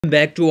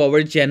Back to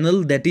our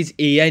channel, that is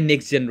AI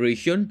next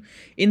generation.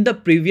 In the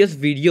previous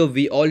video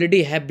we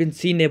already have been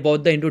seen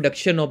about the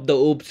introduction of the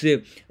OOPS,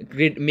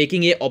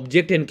 making a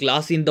object and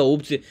class in the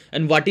OOPS,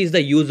 and what is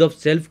the use of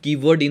self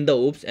keyword in the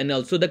OOPS, and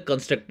also the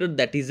constructor,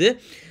 that is a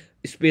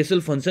special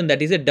function,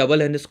 that is a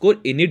double underscore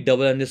init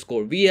double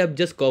underscore. We have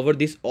just covered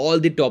this all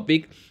the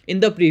topic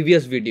in the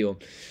previous video.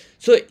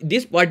 So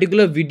this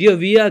particular video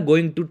we are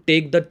going to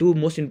take the two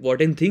most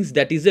important things,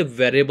 that is a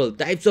variable,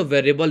 types of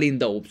variable in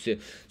the OOPS.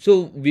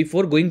 So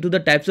before going to the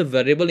types of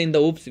variable in the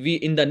OOPS, we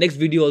in the next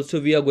video also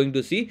we are going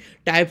to see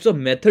types of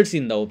methods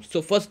in the OOPS.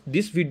 So first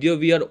this video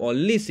we are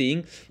only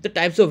seeing the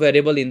types of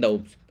variable in the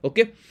OOPS.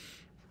 Okay.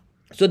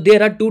 So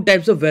there are two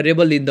types of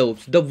variable in the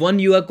OOPS. The one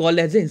you are called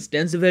as an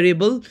instance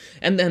variable,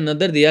 and the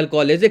another they are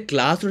called as a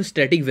class or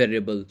static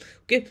variable.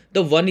 Okay,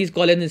 the one is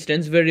called an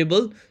instance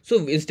variable.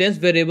 So instance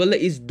variable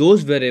is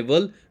those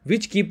variable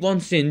which keep on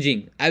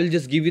changing. I will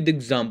just give you the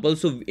example.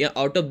 So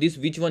out of this,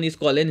 which one is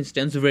called an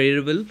instance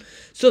variable?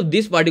 So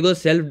this particular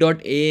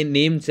self.a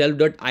name,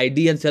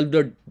 self.id and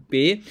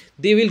self.pay,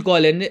 they will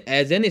call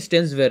as an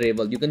instance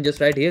variable. You can just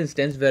write here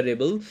instance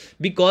variable,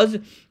 because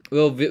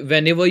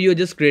whenever you're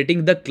just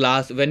creating the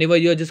class,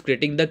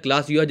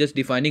 you are just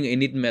defining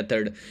init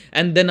method,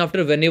 and then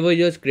after whenever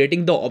you're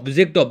creating the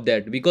object of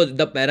that, because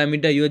the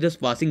parameter you are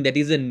just passing, that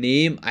is a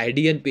name,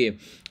 id and pay,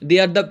 they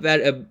are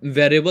the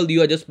variable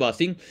you are just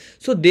passing.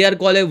 So they are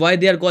called, why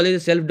they are called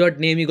as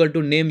self.name equal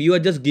to name, you are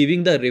just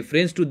giving the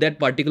reference to that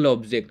particular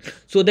object,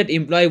 so that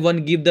employee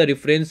one give the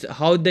reference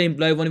how the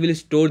employee one will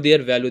store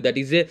their value, that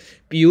is a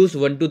Pius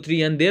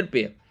 123 and their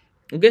pay.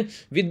 Okay,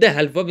 with the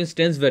help of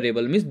instance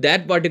variable, means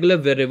that particular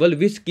variable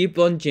which keep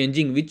on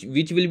changing, which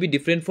will be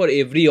different for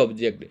every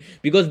object,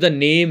 because the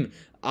name,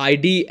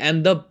 id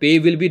and the pay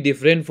will be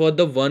different for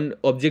the one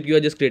object you are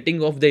just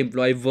creating of the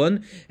employee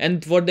 1,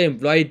 and for the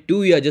employee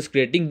 2 you are just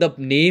creating the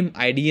name,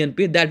 id and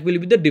pay, that will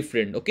be the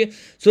different. Okay,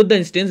 so the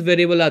instance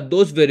variable are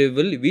those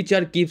variable which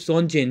are keeps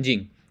on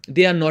changing.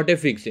 They are not a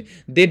fix,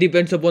 they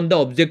depends upon the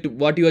object,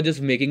 what you are just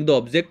making the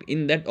object,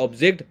 in that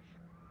object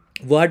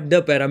what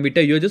the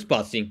parameter you're just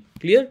passing.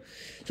 Clear?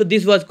 So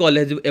this was called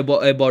as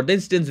about the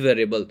instance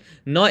variable.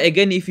 Now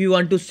again, if you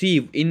want to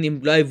see in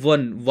employee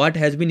 1 what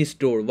has been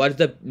stored, what's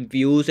the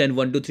views and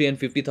 1 2 3 and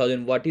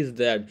 50,000, what is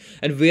that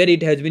and where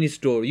it has been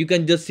stored, you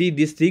can just see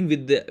this thing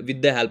with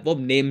the help of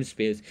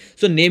namespace.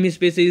 So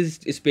namespace is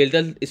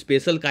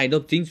special kind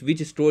of things which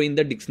store in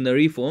the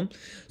dictionary form.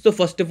 So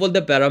first of all,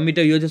 the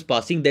parameter you're just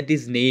passing, that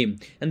is name,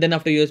 and then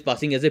after you're just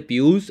passing as a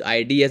Pius,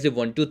 id as a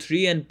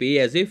 123 and pay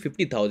as a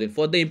 50,000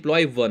 for the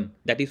employee 1,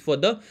 that is for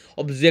the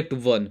object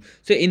 1.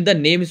 So in the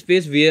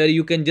namespace, where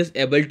you can just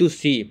able to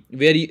see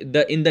where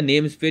in the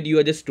namespace you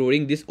are just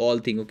storing this all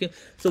thing. Okay,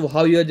 so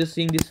how you are just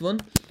seeing this one,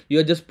 you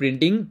are just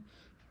printing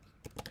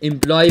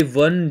employee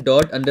 1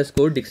 dot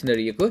underscore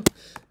dictionary. Okay,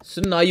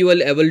 so now you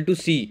are able to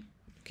see.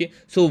 Okay,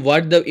 so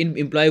what the in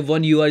employee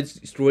 1 you are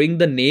storing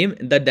the name,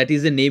 that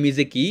is the name is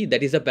a key,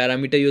 that is a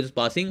parameter you're just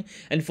passing,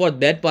 and for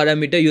that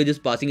parameter you're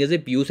just passing as a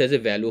Pius as a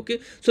value. Okay,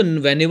 so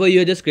whenever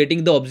you're just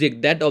creating the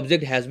object, that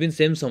object has been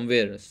saved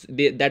somewhere,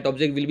 that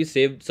object will be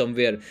saved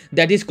somewhere,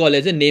 that is called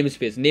as a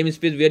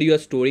namespace where you are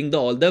storing the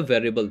all the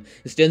variable,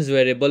 instance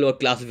variable or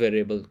class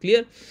variable.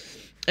 Clear?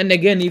 And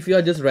again, if you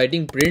are just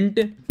writing print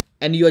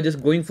and you are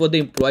just going for the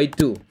employee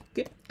 2,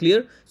 okay,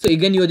 clear? So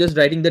again you are just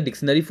writing the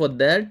dictionary for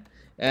that,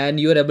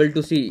 and you are able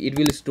to see it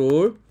will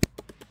store.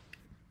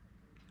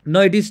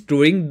 Now it is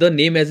storing the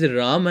name as a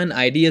Ram and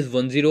id as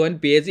 10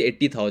 and pay as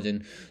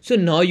 80,000. So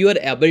now you are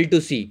able to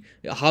see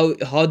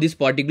how this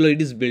particular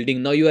it is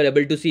building. Now you are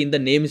able to see in the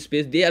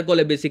namespace, they are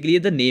called basically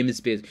the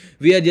namespace.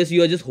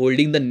 You are just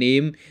holding the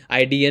name,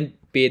 id and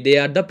pay, they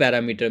are the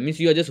parameter, means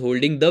you are just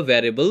holding the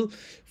variable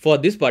for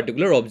this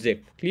particular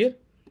object. Clear?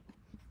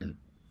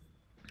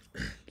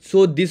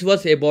 So this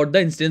was about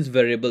the instance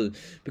variable,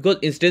 because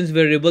instance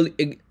variable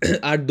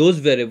are those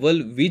variable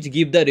which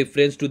give the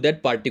reference to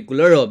that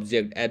particular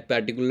object at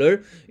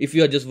particular. If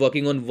you are just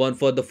working on one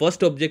for the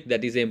first object,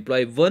 that is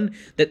employee 1,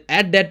 that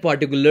at that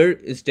particular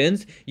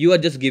instance you are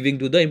just giving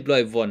to the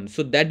employee 1.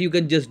 So that you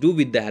can just do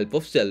with the help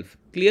of self.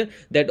 Clear?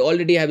 That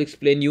already I have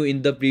explained you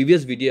in the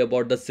previous video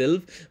about the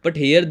self, but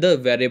here the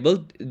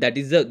variable, that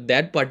is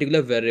that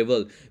particular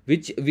variable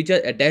which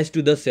are attached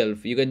to the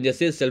self, you can just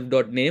say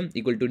self.name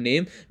equal to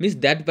name, means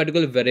that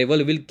particular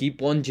variable will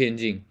keep on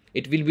changing,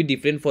 it will be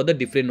different for the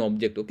different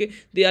object. Okay,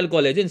 they are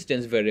called as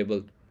instance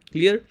variable.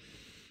 Clear?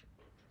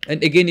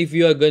 And again, if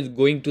you are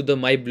going to the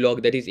my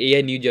blog, that is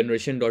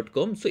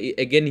ainewgeneration.com, so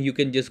again you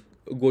can just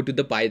go to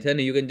the Python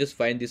and you can just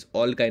find this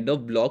all kind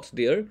of blocks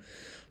there.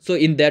 So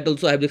in that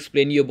also I have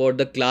explained you about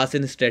the class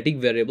and static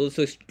variable.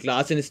 So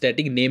class and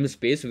static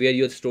namespace, where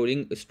you're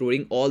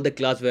storing all the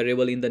class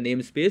variable in the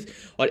namespace,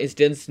 or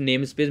instance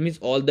namespace means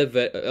all the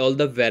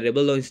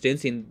variable or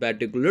instance in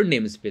particular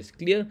namespace.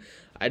 Clear?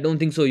 I don't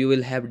think so you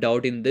will have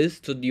doubt in this.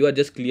 So you are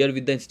just clear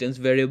with the instance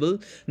variable.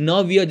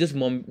 Now we are just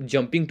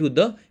jumping to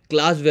the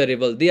class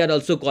variable. They are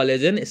also called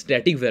as an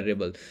static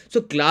variable.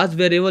 So class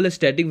variable and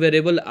static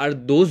variable are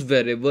those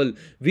variable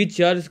which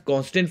are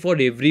constant for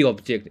every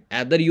object.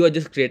 Either you are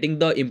just creating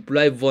the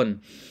employee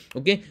 1,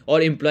 okay,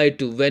 or employee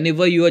 2.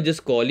 Whenever you are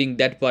just calling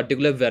that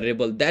particular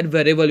variable, that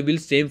variable will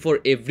same for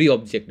every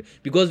object,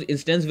 because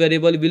instance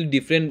variable will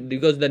different,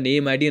 because the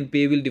name, id and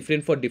pay will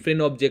different for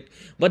different object.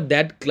 But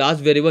that class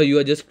variable you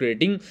are just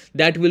creating,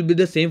 that will be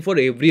the same for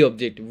every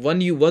object.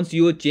 Once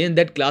you change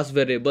that class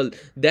variable,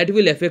 that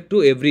will affect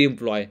to every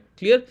employee.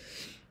 Clear?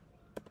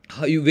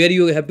 Where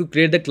you have to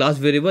create the class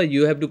variable,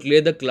 you have to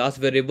create the class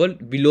variable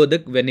below the,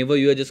 whenever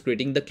you are just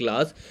creating the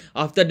class.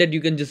 After that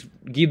you can just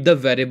give the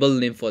variable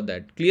name for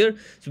that. Clear?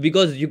 So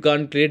because you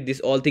can't create this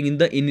all thing in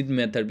the init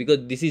method,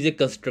 because this is a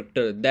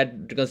constructor,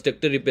 that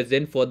constructor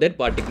represent for that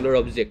particular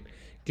object.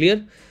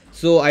 Clear?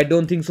 So I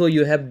don't think so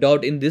you have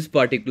doubt in this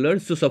particular.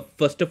 So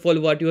first of all,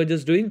 what you are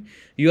just doing,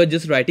 you are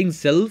just writing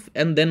self,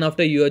 and then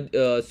after you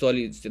are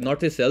sorry,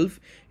 not a self,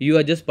 you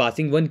are just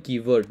passing one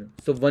keyword.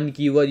 So one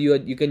keyword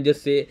you can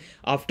just say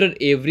after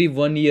every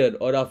 1 year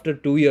or after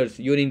 2 years,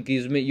 your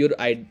increasement,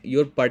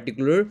 your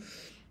particular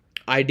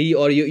id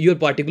or your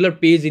particular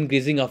pay is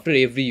increasing after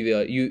every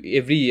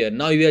year.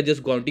 Now you are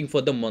just counting for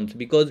the month,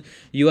 because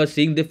you are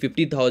seeing the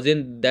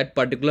 50,000 that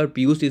particular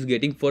Piyush is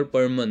getting for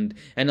per month,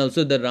 and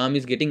also the Ram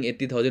is getting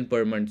 80,000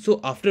 per month. So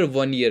after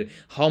 1 year,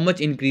 how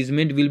much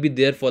increasement will be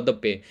there for the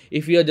pay?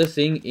 If you are just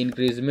saying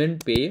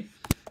increasement pay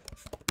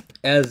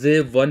as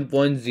a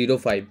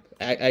 1.05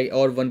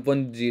 or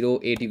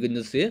 1.08, you can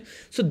just say,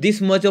 so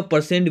this much of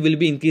percent will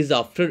be increased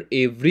after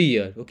every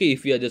year. Okay,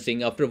 if you are just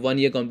saying after 1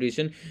 year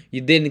completion,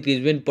 then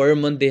increment per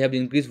month they have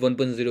increased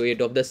 1.08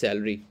 of the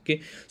salary.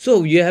 Okay,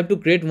 so you have to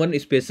create one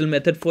special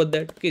method for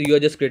that. Okay, you are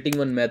just creating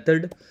one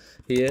method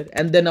here,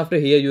 and then after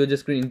here you are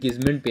just creating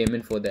increment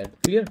payment for that.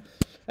 Clear?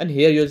 And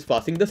here you are just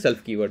passing the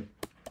self keyword.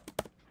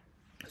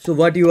 So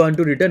what you want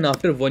to return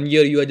after 1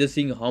 year, you are just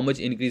seeing how much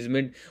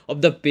increment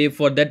of the pay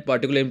for that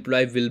particular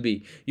employee will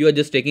be. You are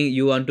just taking,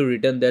 you want to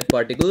return that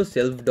particular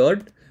self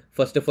dot,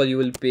 first of all you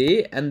will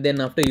pay, and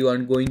then after you are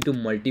going to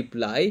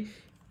multiply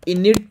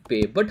init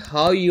pay. But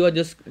how you are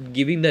just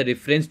giving the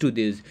reference to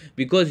this,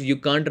 because you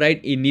can't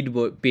write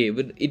init pay,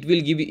 but it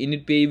will give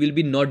init pay will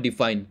be not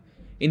defined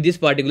in this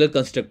particular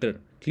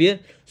constructor. Clear?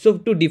 So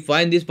to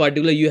define this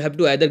particular, you have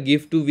to either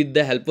give to with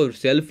the help of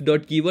self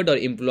dot keyword or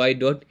employee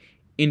dot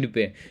int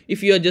pay.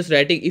 If you are just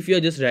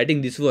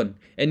writing this one,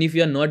 and if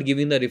you are not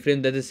giving the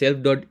reference, that is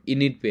self dot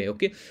init pay.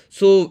 Okay,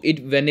 so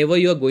it, whenever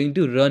you are going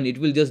to run, it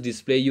will just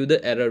display you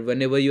the error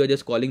whenever you are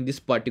just calling this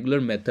particular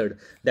method,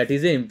 that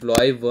is a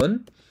employee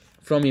 1.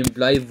 From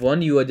employee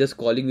 1 you are just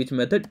calling which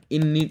method?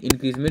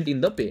 Increment in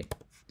the pay.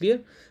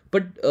 Clear?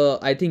 But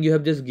I think you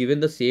have just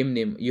given the same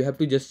name, you have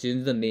to just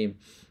change the name.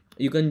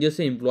 You can just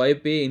say employee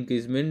pay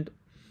increment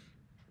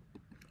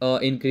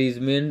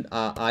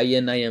I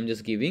am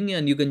just giving,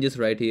 and you can just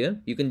write here,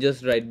 you can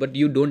just write, but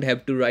you don't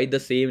have to write the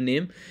same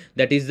name,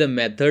 that is the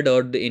method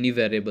or the any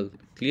variable.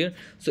 Clear?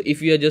 So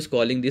if you are just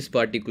calling this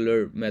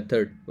particular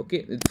method,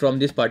 okay, from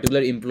this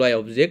particular employee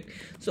object,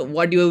 so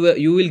what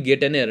you will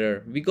get an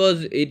error,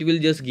 because it will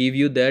just give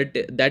you that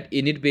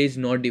init pay is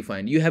not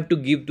defined. You have to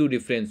give to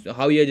reference.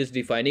 How you are just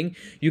defining?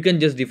 You can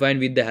just define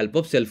with the help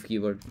of self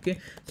keyword. Okay,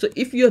 so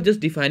if you are just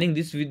defining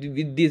this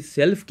with this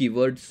self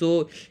keyword,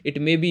 so it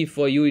may be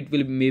for you, it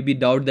will maybe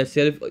doubt that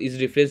self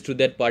is reference to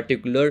that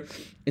particular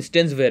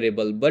instance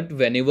variable. But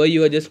whenever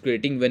you are just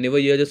creating, whenever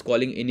you are just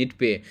calling init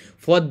pay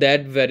for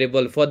that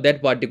variable, for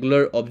that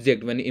particular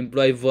object, when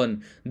employee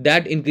 1,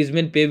 that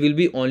increment pay will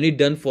be only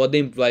done for the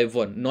employee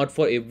 1, not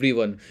for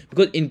everyone,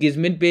 because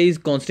increment pay is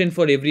constant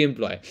for every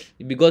employee.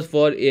 Because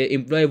for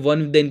employee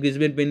 1 the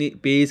increment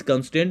pay is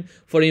constant,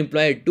 for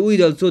employee 2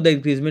 is also the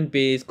increment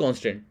pay is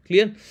constant.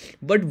 Clear?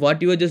 But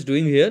what you are just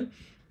doing here,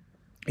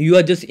 you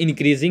are just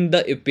increasing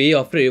the pay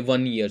after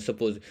 1 year,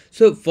 suppose.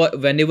 So for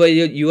whenever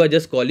you are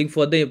just calling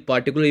for the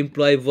particular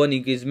employee 1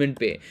 increment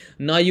pay,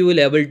 now you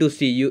will able to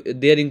see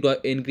their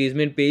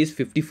increment pay is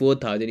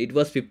 54,000. it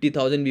was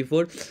 50,000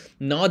 before.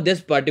 Now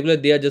this particular,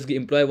 they are just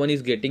employee 1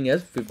 is getting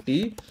as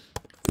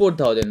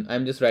 54,000. I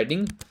am just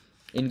writing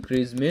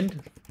increment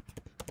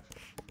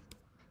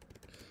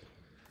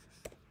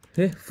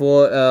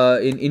for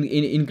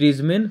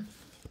increment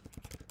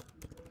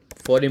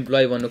for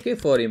employee 1. Okay,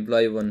 for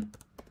employee 1,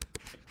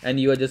 and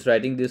you are just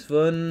writing this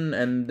one,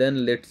 and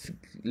then let's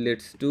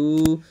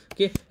do,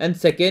 okay, and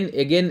second,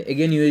 again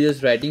you are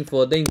just writing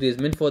for the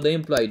increment for the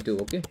employee 2.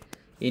 Okay,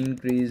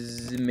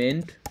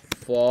 increment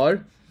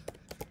for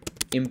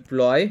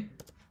employee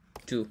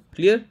 2.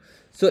 Clear?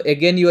 So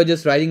again you are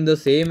just writing the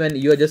same, and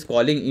you are just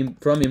calling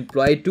from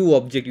employee 2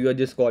 object, you are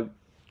just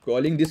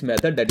calling this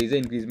method, that is the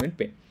increment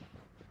pay.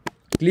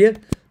 Clear?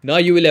 Now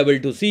you will able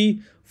to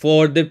see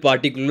for the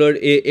particular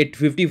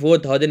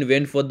 54,000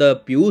 went for the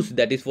Piyush,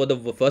 that is for the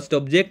first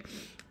object,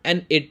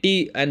 and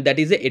 80, and that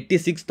is a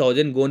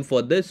 86,000 gone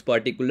for this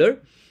particular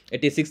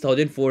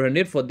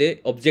 86,400 for the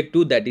object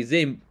 2, that is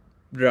a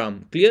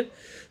RAM. Clear?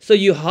 So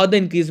you have the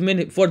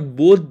increment for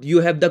both,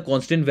 you have the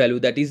constant value,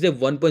 that is the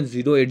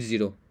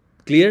 1.080.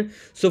 Clear?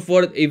 So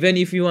for even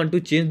if you want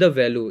to change the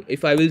value,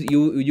 if I will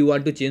you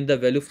want to change the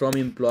value from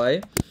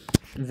employee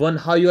one,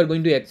 how you are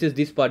going to access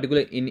this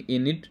particular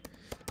init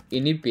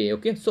pay?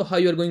 Okay, so how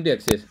you are going to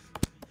access?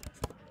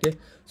 Okay,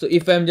 so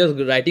if I am just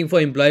writing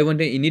for employee one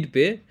init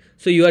pay,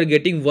 so you are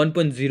getting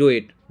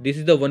 1.08. This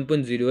is the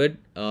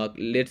 1.08.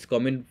 Let's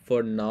comment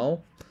for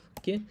now.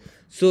 Okay,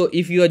 so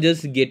if you are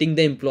just getting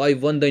the employee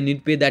one the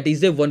init pay, that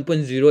is a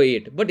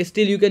 1.08, but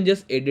still you can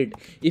just edit.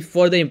 If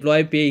for the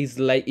employee pay is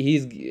like he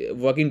is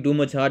working too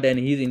much hard and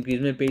his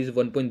increment pay is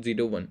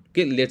 1.01.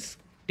 okay, let's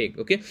take.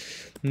 Okay,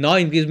 now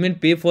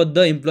increment pay for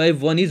the employee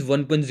one is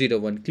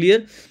 1.01.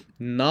 clear?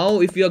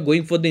 Now if you are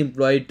going for the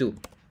employee 2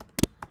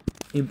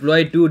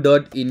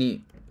 dot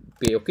ini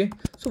pay, okay,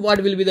 so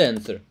what will be the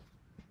answer?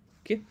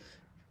 Okay,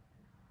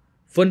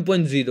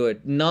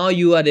 1.08. now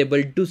you are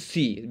able to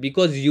see,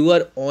 because you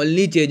are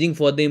only changing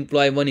for the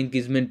employee 1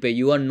 increment pay,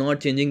 you are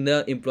not changing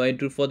the employee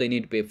 2 for the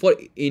init pay.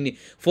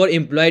 For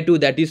employee 2,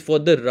 that is for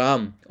the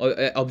RAM or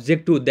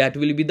object 2, that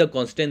will be the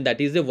constant, that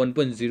is a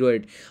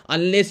 1.08,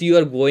 unless you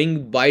are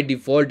going by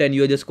default and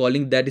you are just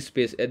calling that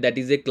space, that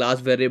is a class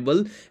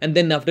variable, and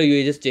then after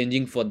you are just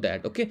changing for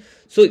that. Okay,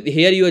 so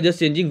here you are just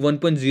changing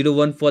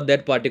 1.01 for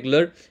that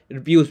particular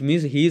Piyush,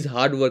 means he is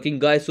hard working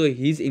guy, so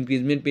his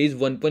increment pay is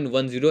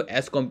 1.10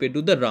 as compared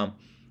to the RAM.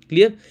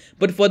 Clear?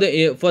 But for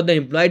the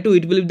employee 2,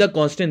 it will be the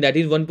constant, that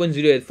is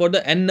 1.08. For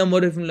the n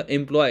number of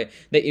employee,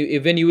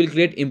 when you will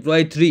create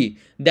employee 3,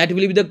 that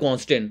will be the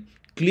constant.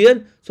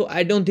 Clear? So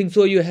I don't think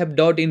so you have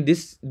doubt in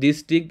this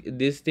thing,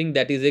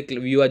 that is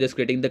you are just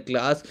creating the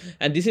class,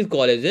 and this is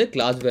called as a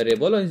class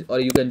variable, or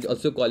you can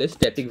also call it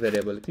static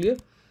variable. Clear?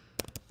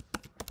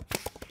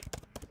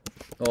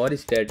 Or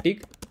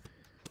static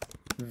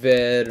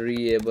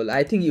variable.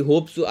 I think you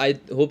hope so. I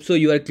hope so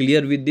you are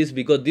clear with this,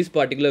 because this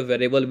particular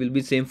variable will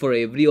be same for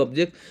every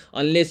object,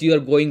 unless you are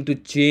going to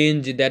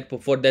change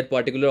that for that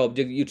particular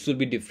object, it should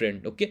be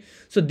different. Okay,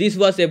 so this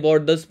was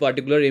about this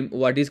particular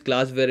what is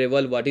class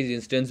variable, what is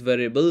instance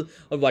variable,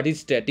 or what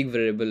is static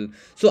variable.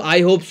 So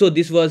I hope so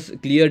this was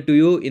clear to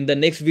you. In the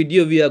next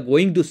video we are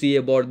going to see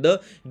about the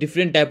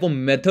different type of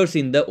methods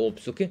in the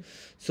ops. Okay,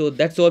 so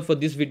that's all for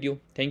this video.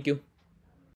 Thank you.